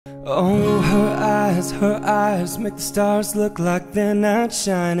Oh, her eyes make the stars look like they're not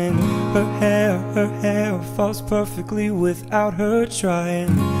shining. Her hair falls perfectly without her trying.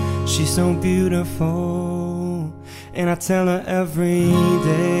 She's so beautiful, and I tell her every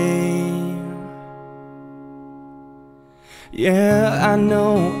day. Yeah, I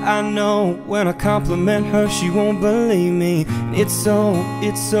know, when I compliment her she won't believe me. It's so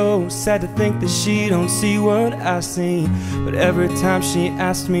sad to think that she don't see what I see. But every time she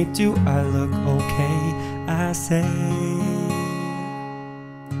asks me, do I look okay, I say,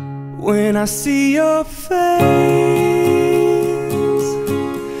 when I see your face,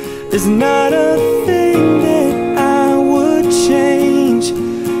 there's not a thing that I would change.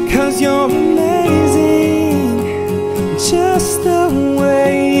 'Cause you're amazing, just the way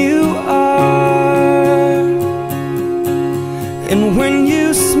you are. And when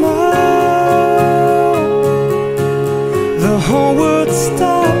you smile, the whole world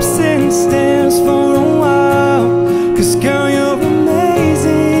stops and stares for a while. 'Cause girl, you're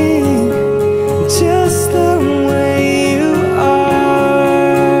amazing, just the way you are.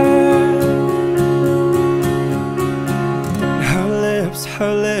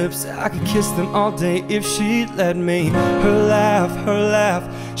 Her lips, I could kiss them all day if she'd let me. Her laugh,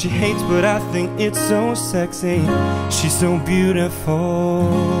 she hates but I think it's so sexy. She's so beautiful,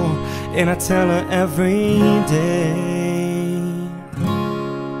 and I tell her every day.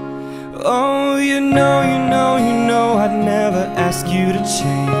 Oh, you know I'd never ask you to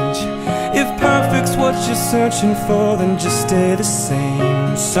change. If perfect's what you're searching for, then just stay the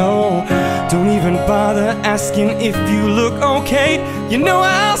same. So don't even bother asking if you look okay. You know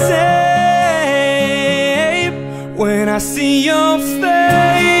I'll say, when I see your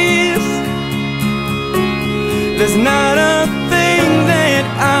face, there's not a thing that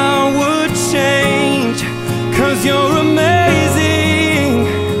I would change. 'Cause you're amazing,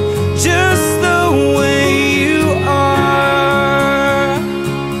 just the way you are.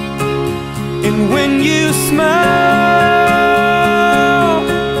 And when you smile,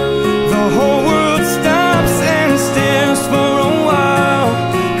 the whole world stops and stares for a while.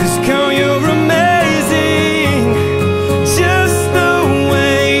 'Cause girl, you're amazing, just the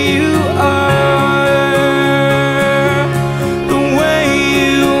way you are. The way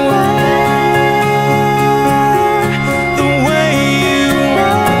you are, the way you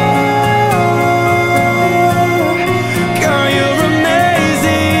are. Girl, you're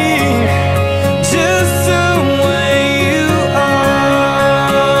amazing, just the way you are.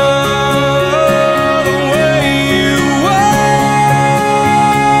 The way you are,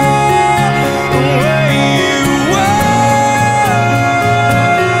 the way you are.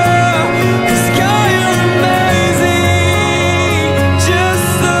 'Cause girl, you're amazing, just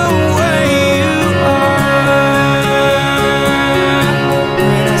the way you are.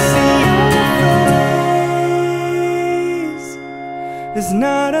 When I see your face, there's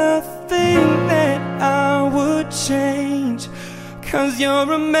not a thing that I would change. 'Cause you're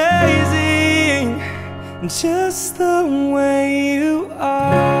amazing, just the way you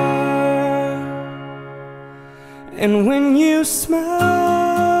are. And when you smile,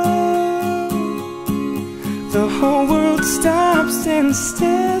 the whole world stops and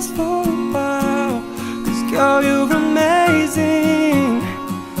stares for a while. 'Cause girl, you're amazing,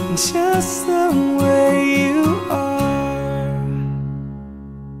 just the way you